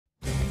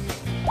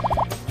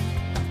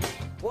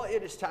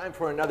it is time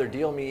for another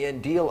Deal Me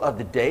In Deal of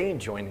the Day. And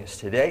joining us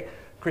today,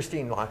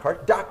 Christine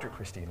Lockhart, Dr.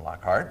 Christine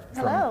Lockhart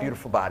from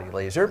Beautiful Body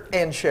Laser.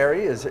 And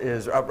Sherry is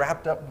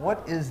wrapped up.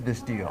 What is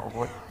this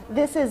deal?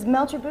 This is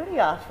Melt Your Booty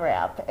Off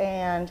wrap,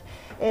 and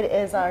it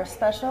is our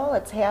special.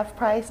 It's half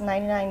price,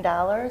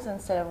 $99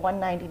 instead of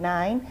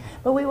 $199,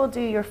 but we will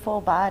do your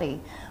full body.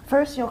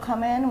 First, you'll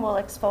come in, we'll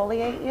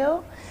exfoliate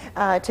you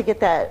to get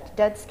that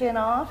dead skin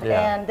off,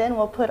 and then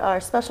we'll put our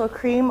special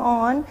cream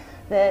on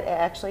that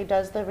actually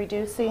does the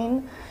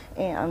reducing,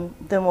 and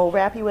then we'll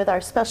wrap you with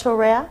our special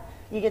wrap.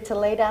 You get to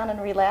lay down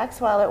and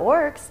relax while it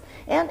works,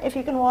 and if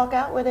you can walk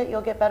out with it,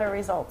 you'll get better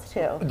results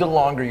too. The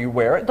longer you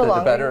wear it, the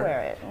better. You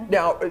wear it.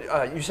 Now,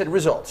 you said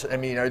results. I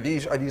mean, are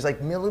these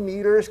like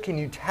millimeters? Can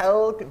you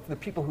tell the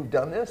people who've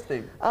done this?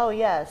 Oh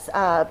yes,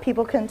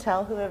 people can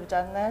tell who have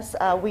done this.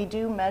 We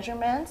do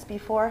measurements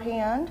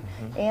beforehand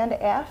and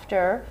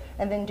after,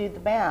 and then do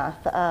the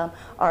math.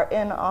 Our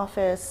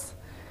in-office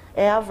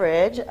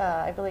average,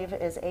 I believe,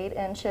 is 8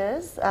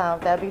 inches.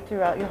 That'd be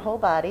throughout your whole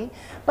body.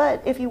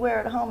 But if you wear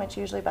it at home, it's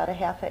usually about a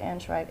 ½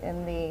 inch right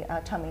in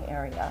the tummy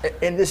area.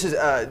 And this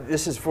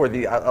is for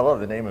the, I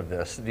love the name of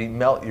this, the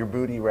Melt Your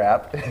Booty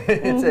Wrap.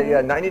 It's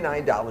a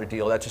 $99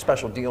 deal. That's a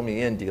special Deal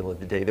Me In deal of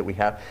the day that we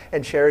have.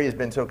 And Sherry has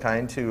been so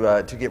kind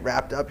to get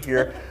wrapped up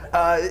here.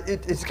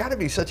 It's got to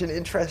be such an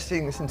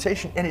interesting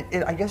sensation.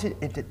 And I guess it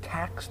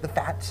attacks the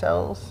fat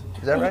cells.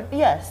 Is that right?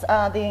 Yes.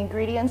 The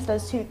ingredients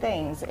does two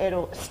things. It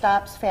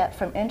stops fat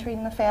from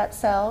entering the fat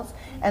cells,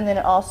 and then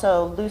it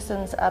also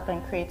loosens up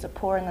and creates a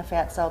pore in the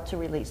fat cell to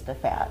release the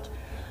fat.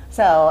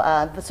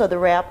 So, so the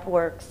wrap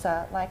works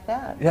like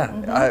that. Yeah,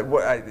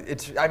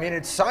 I mean,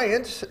 it's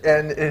science,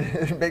 and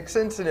it makes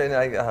sense.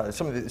 And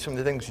some of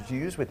the things that you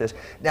use with this.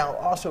 Now,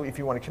 also, if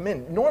you want to come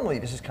in, normally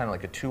this is kind of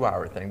like a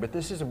 2-hour thing, but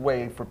this is a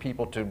way for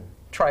people to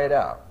try it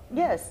out.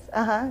 Yes,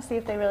 see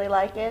if they really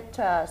like it,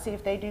 see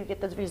if they do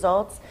get the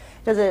results,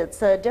 because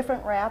it's a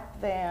different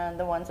wrap than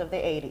the ones of the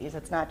 80s.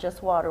 It's not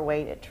just water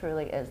weight, it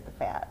truly is the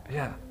fat.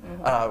 Yeah,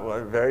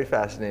 well, very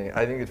fascinating.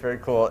 I think it's very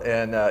cool.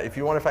 And if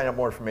you want to find out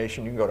more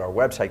information, you can go to our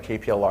website,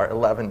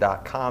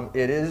 kplr11.com.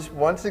 It is,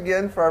 once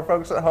again, for our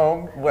folks at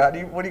home, what do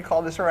you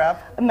call this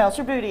wrap? Melt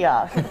your booty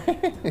off.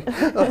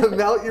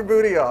 Melt your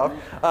booty off.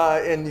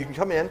 And you can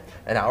come in,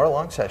 an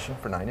hour-long session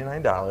for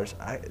 $99.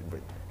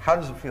 How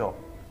does it feel?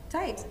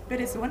 Tight, but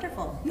it's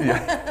wonderful.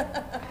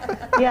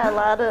 Yeah, a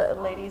lot of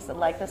ladies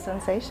like the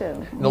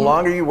sensation. The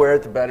longer you wear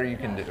it, the better you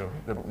can do.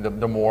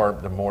 The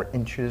more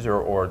inches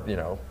or you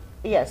know.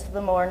 Yes, the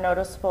more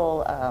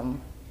noticeable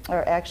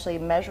or actually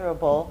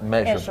measurable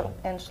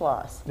inch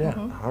loss. Yeah.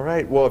 All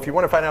right. Well, if you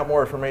want to find out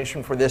more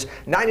information for this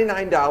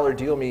 $99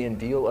 Deal Me In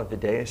Deal of the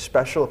Day, a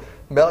special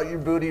Melt Your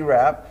Booty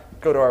Wrap,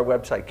 go to our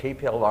website,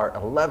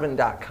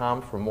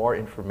 kplr11.com, for more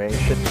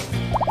information.